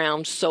to the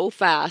ground so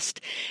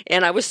fast,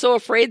 and I was so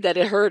afraid that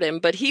it hurt him,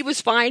 but he was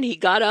fine. He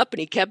got up, and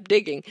he kept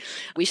digging.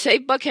 We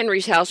saved Buck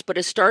Henry's house, but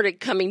it started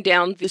coming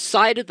down the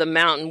side of the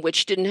mountain,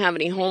 which didn't have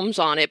any homes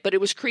on it, but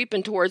it was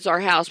creeping towards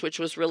our house, which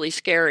was really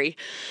scary.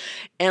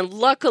 And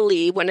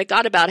luckily, when it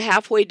got about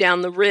halfway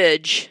down the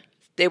ridge,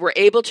 they were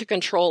able to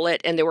control it,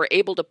 and they were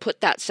able to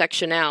put that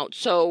section out.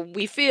 So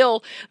we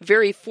feel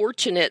very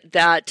fortunate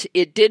that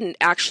it didn't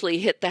actually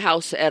hit the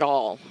house at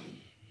all.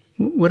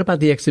 What about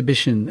the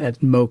exhibition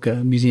at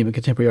MoCA, Museum of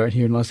Contemporary Art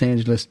here in Los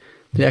Angeles?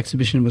 The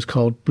exhibition was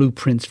called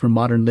Blueprints for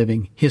Modern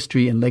Living,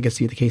 History and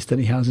Legacy of the Case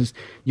Study Houses.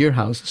 Your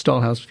house,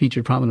 Stahl House,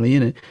 featured prominently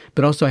in it.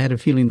 But also I had a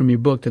feeling from your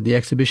book that the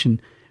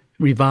exhibition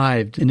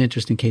revived an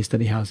interest in case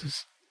study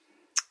houses.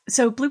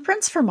 So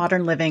Blueprints for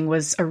Modern Living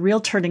was a real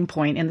turning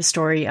point in the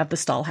story of the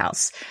Stahl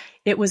House.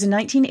 It was in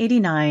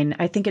 1989.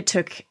 I think it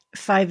took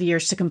 5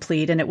 years to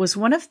complete, and it was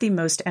one of the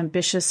most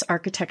ambitious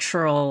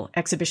architectural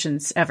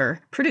exhibitions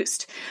ever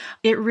produced.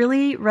 It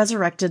really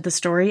resurrected the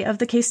story of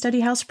the Case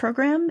Study House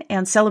program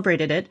and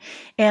celebrated it.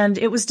 And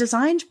it was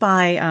designed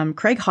by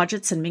Craig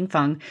Hodgetts and Ming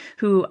Feng,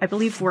 who I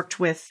believe worked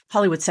with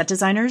Hollywood set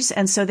designers.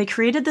 And so they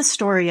created the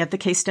story of the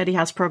Case Study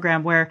House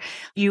program where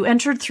you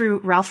entered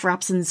through Ralph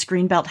Rapson's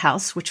Greenbelt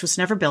house, which was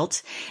never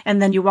built.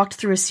 And then you walked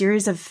through a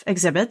series of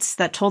exhibits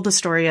that told the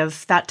story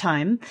of that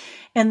time.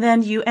 And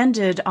then you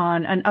ended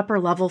on an upper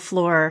level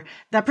floor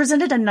that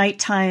presented a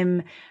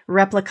nighttime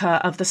replica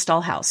of the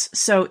Stahl House.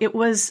 So it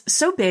was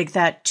so big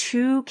that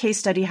 2 case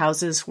study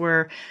houses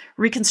were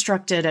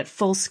reconstructed at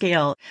full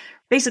scale,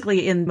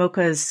 basically in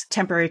MoCA's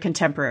temporary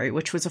contemporary,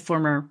 which was a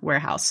former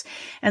warehouse.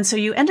 And so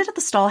you ended at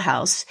the Stahl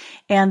House,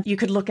 and you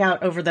could look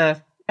out over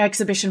the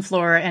exhibition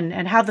floor and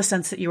have the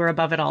sense that you were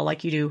above it all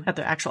like you do at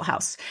the actual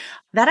house.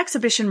 That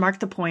exhibition marked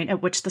the point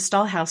at which the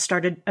Stahl House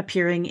started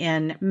appearing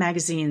in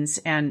magazines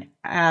and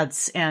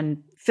ads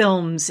and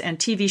films and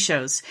TV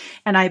shows.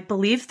 And I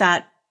believe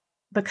that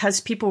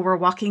because people were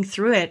walking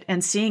through it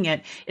and seeing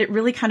it, it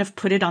really kind of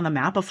put it on the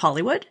map of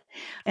Hollywood.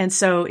 And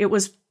so it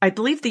was, I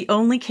believe, the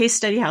only case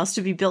study house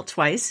to be built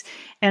twice.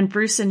 And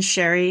Bruce and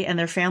Sherry and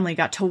their family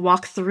got to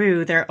walk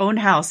through their own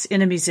house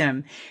in a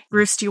museum.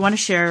 Bruce, do you want to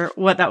share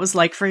what that was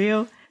like for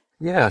you?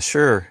 Yeah,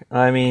 sure.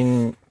 I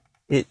mean,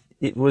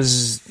 it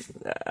was,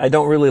 I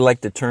don't really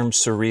like the term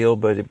surreal,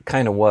 but it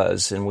kind of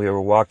was. And we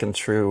were walking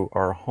through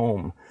our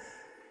home.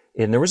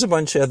 And there was a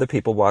bunch of other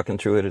people walking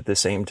through it at the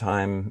same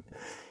time.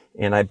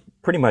 And I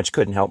pretty much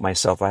couldn't help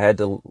myself. I had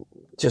to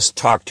just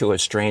talk to a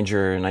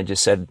stranger, and I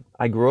just said,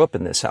 I grew up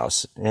in this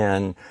house.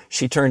 And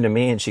she turned to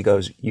me and she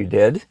goes, "You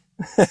did?"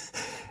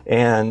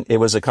 And it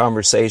was a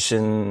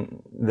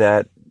conversation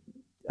that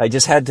it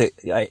just had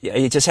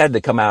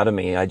to come out of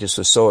me. I just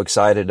was so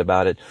excited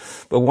about it.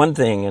 But one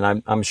thing,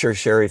 and I'm sure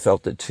Sherry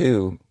felt it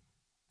too,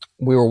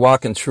 we were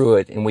walking through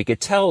it and we could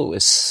tell it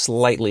was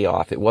slightly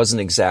off. It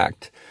wasn't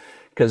exact.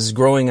 Because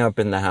growing up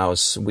in the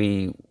house,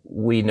 we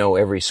know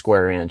every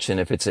square inch, and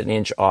if it's an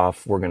inch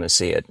off, we're going to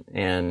see it.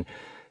 And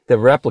the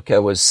replica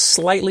was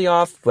slightly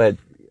off, but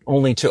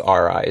only to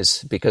our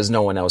eyes, because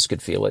no one else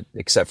could feel it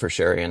except for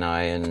Sherry and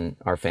I and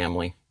our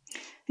family.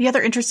 The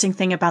other interesting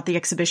thing about the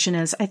exhibition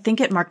is I think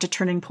it marked a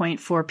turning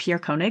point for Pierre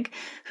Koenig,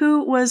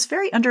 who was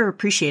very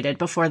underappreciated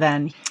before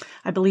then.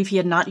 I believe he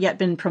had not yet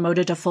been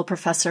promoted to full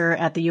professor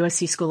at the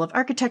USC School of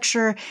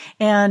Architecture,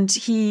 and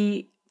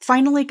he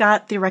finally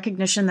got the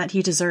recognition that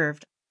he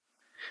deserved.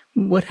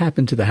 What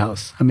happened to the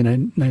house? I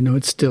mean, I know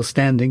it's still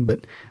standing,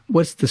 but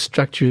what's the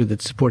structure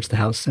that supports the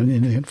house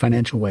in a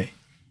financial way?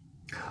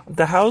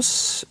 The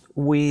house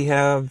we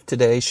have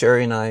today,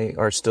 Sherry and I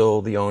are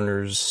still the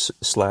owners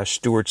 /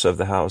 stewards of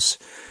the house.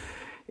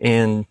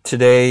 And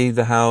today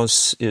the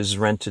house is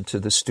rented to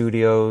the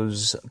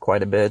studios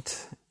quite a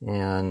bit.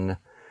 And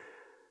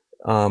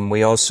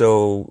we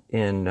also,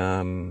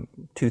 in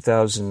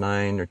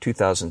 2009 or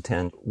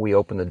 2010, we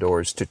opened the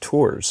doors to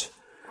tours,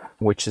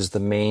 which is the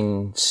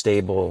main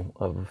stable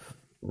of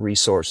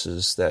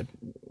resources that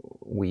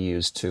we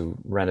use to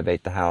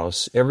renovate the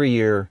house. Every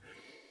year,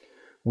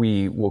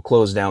 we will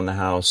close down the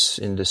house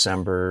in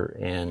December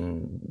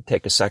and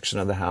take a section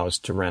of the house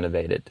to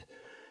renovate it.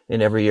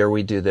 And every year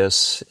we do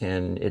this,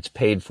 and it's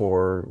paid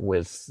for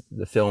with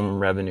the film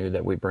revenue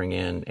that we bring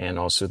in and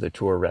also the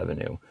tour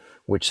revenue,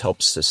 which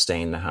helps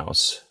sustain the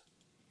house.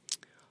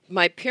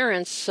 My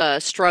parents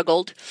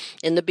struggled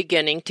in the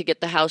beginning to get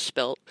the house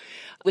built.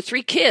 With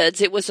 3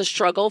 kids, it was a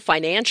struggle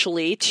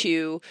financially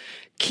to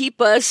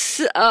keep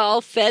us all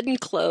fed and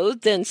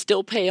clothed and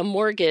still pay a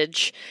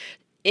mortgage.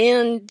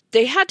 And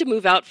they had to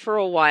move out for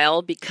a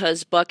while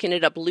because Buck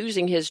ended up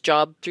losing his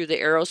job through the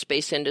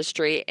aerospace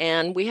industry,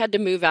 and we had to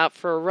move out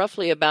for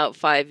roughly about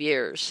 5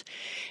 years.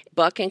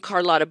 Buck and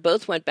Carlotta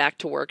both went back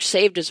to work,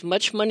 saved as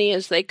much money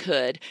as they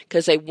could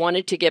because they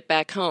wanted to get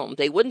back home.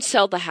 They wouldn't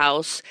sell the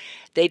house.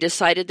 They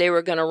decided they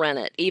were going to rent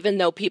it, even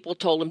though people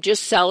told them,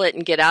 just sell it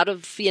and get out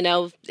of,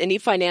 any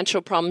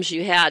financial problems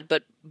you had.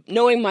 But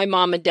knowing my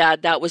mom and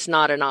dad, that was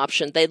not an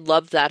option. They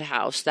loved that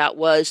house. That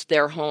was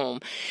their home.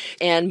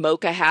 And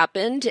MoCA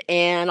happened,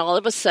 and all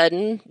of a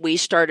sudden, we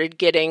started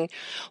getting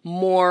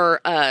more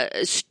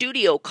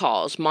studio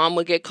calls. Mom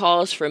would get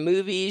calls for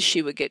movies.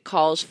 She would get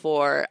calls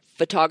for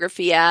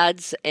photography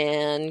ads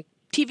and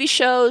TV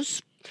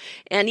shows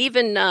and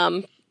even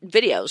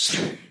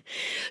videos.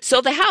 So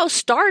the house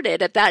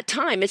started at that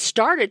time. It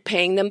started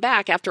paying them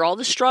back after all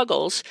the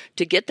struggles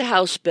to get the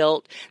house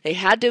built. They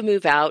had to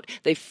move out.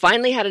 They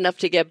finally had enough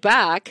to get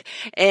back.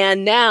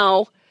 And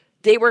now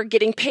they were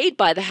getting paid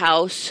by the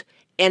house,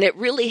 and it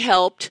really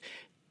helped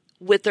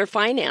with their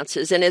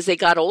finances. And as they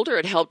got older,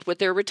 it helped with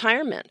their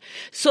retirement.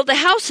 So the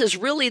house is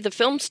really the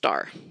film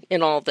star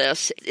in all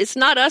this. It's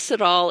not us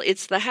at all.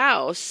 It's the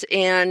house.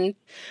 And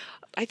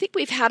I think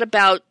we've had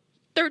about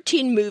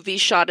 13 movies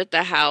shot at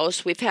the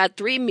house. We've had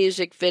 3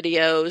 music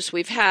videos.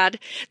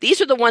 These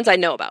are the ones I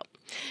know about.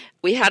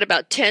 We had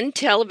about 10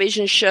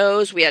 television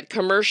shows. We had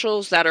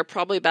commercials that are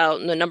probably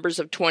about in the numbers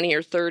of 20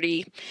 or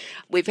 30.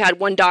 We've had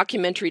one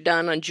documentary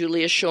done on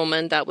Julia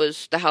Schulman that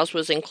the house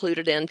was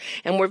included in,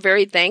 and we're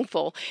very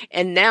thankful.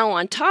 And now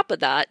on top of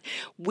that,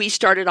 we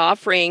started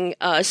offering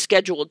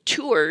scheduled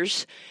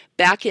tours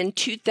back in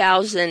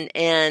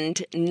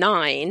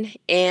 2009,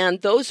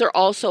 and those are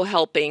also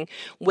helping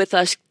with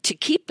us to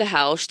keep the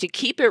house, to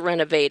keep it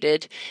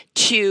renovated,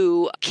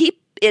 to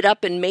keep it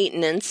up in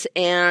maintenance,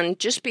 and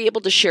just be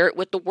able to share it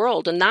with the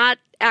world. And that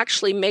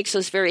actually makes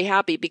us very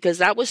happy because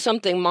that was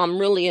something Mom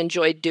really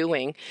enjoyed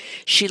doing.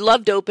 She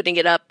loved opening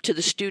it up to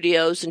the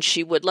studios, and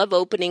she would love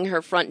opening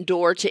her front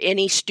door to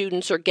any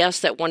students or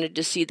guests that wanted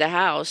to see the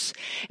house.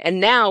 And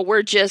now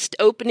we're just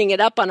opening it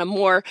up on a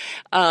more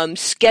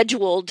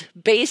scheduled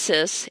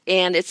basis,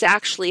 and it's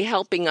actually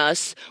helping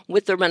us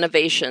with the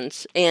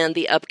renovations and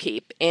the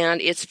upkeep. And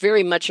it's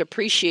very much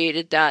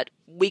appreciated that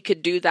we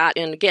could do that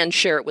and, again,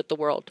 share it with the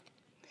world.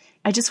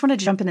 I just want to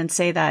jump in and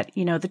say that,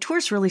 the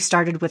tours really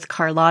started with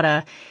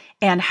Carlotta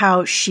and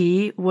how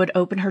she would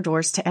open her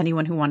doors to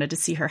anyone who wanted to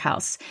see her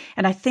house.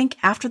 And I think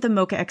after the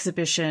MoCA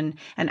exhibition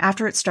and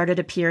after it started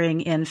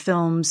appearing in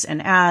films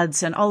and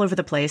ads and all over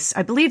the place,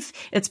 I believe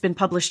it's been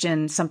published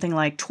in something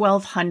like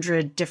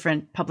 1,200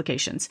 different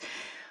publications.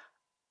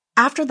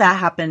 After that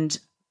happened,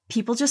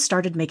 people just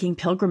started making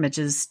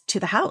pilgrimages to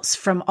the house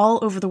from all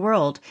over the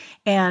world.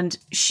 And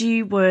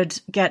she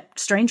would get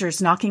strangers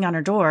knocking on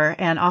her door,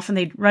 and often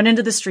they'd run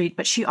into the street,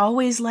 but she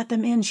always let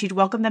them in. She'd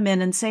welcome them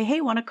in and say,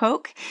 "Hey, want a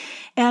Coke?"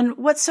 And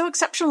what's so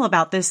exceptional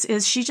about this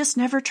is she just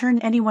never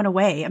turned anyone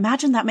away.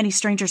 Imagine that many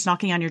strangers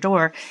knocking on your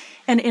door.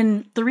 And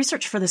in the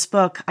research for this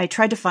book, I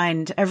tried to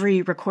find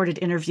every recorded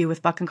interview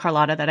with Buck and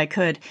Carlotta that I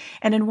could.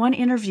 And in one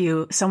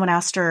interview, someone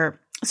asked her,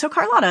 "So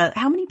Carlotta,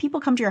 how many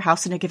people come to your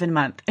house in a given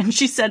month?" And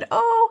she said,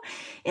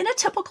 in a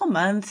typical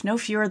month, no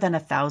fewer than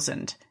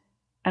 1,000.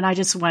 And I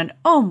just went,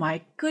 oh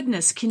my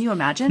goodness, can you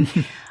imagine?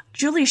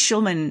 Julia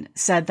Schulman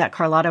said that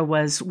Carlotta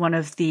was one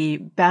of the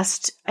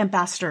best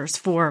ambassadors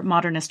for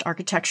modernist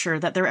architecture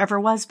that there ever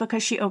was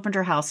because she opened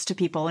her house to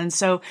people. And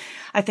so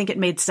I think it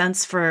made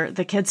sense for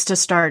the kids to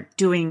start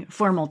doing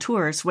formal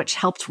tours, which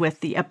helped with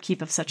the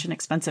upkeep of such an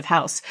expensive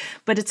house.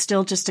 But it's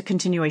still just a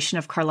continuation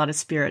of Carlotta's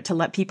spirit to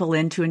let people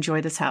in to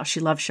enjoy this house. She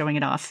loved showing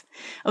it off.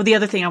 Oh, the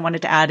other thing I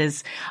wanted to add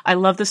is I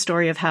love the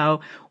story of how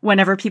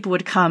whenever people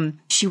would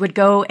come, she would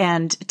go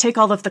and take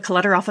all of the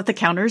clutter off of the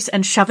counters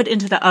and shove it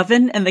into the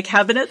oven and the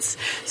cabinets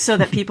so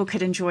that people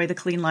could enjoy the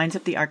clean lines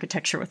of the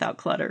architecture without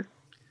clutter.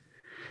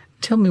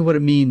 Tell me what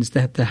it means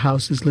that the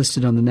house is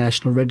listed on the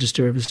National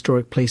Register of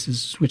Historic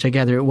Places, which I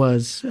gather it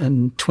was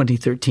in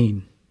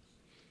 2013.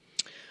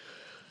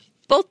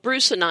 Both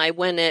Bruce and I,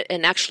 when it,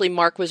 and actually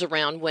Mark was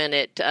around when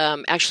it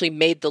actually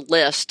made the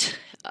list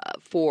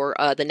for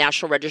the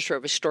National Register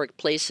of Historic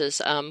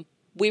Places,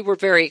 we were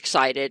very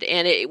excited.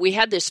 And we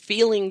had this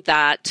feeling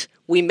that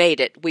we made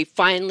it. We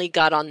finally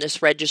got on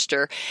this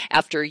register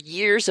after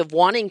years of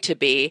wanting to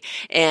be,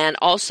 and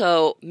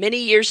also many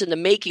years in the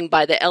making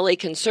by the LA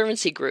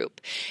Conservancy Group.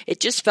 It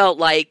just felt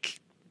like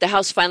the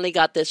house finally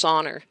got this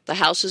honor. The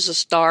house is a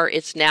star.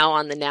 It's now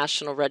on the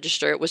National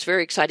Register. It was a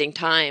very exciting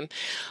time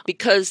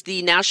because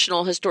the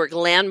National Historic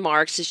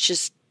Landmarks is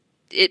just,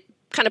 it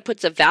kind of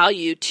puts a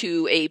value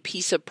to a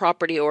piece of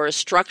property or a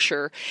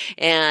structure,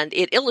 and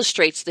it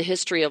illustrates the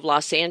history of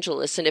Los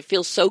Angeles, and it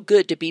feels so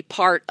good to be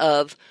part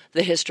of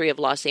the history of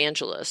Los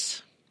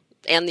Angeles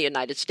and the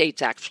United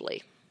States,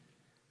 actually.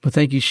 Well,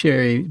 thank you,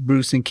 Sherry,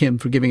 Bruce, and Kim,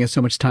 for giving us so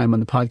much time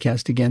on the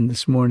podcast again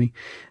this morning.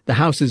 The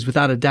house is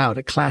without a doubt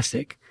a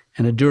classic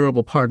and a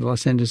durable part of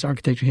Los Angeles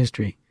architecture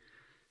history.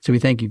 So we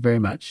thank you very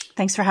much.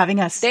 Thanks for having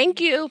us. Thank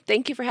you.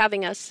 Thank you for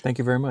having us. Thank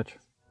you very much.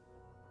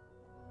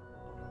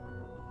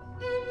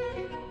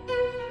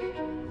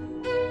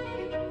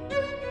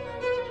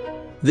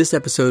 This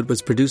episode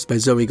was produced by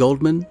Zoe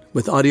Goldman,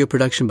 with audio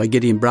production by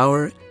Gideon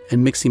Brower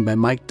and mixing by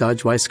Mike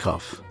Dodge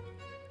Weisskopf.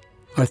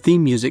 Our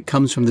theme music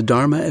comes from the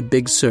Dharma at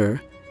Big Sur,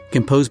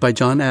 composed by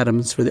John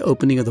Adams for the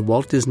opening of the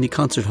Walt Disney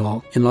Concert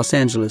Hall in Los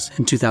Angeles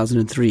in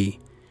 2003.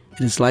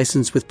 It is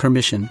licensed with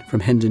permission from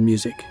Hendon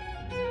Music.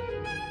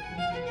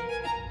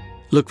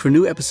 Look for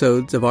new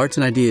episodes of Arts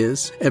and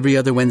Ideas every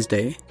other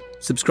Wednesday.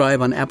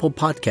 Subscribe on Apple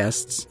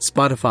Podcasts,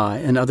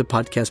 Spotify, and other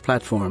podcast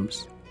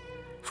platforms.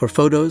 For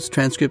photos,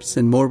 transcripts,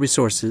 and more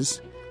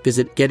resources,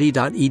 visit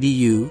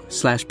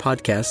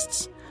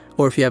getty.edu/podcasts,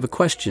 or if you have a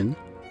question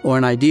or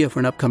an idea for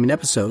an upcoming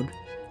episode,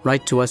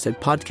 write to us at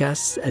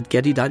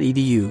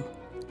podcasts@getty.edu.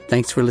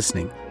 Thanks for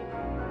listening.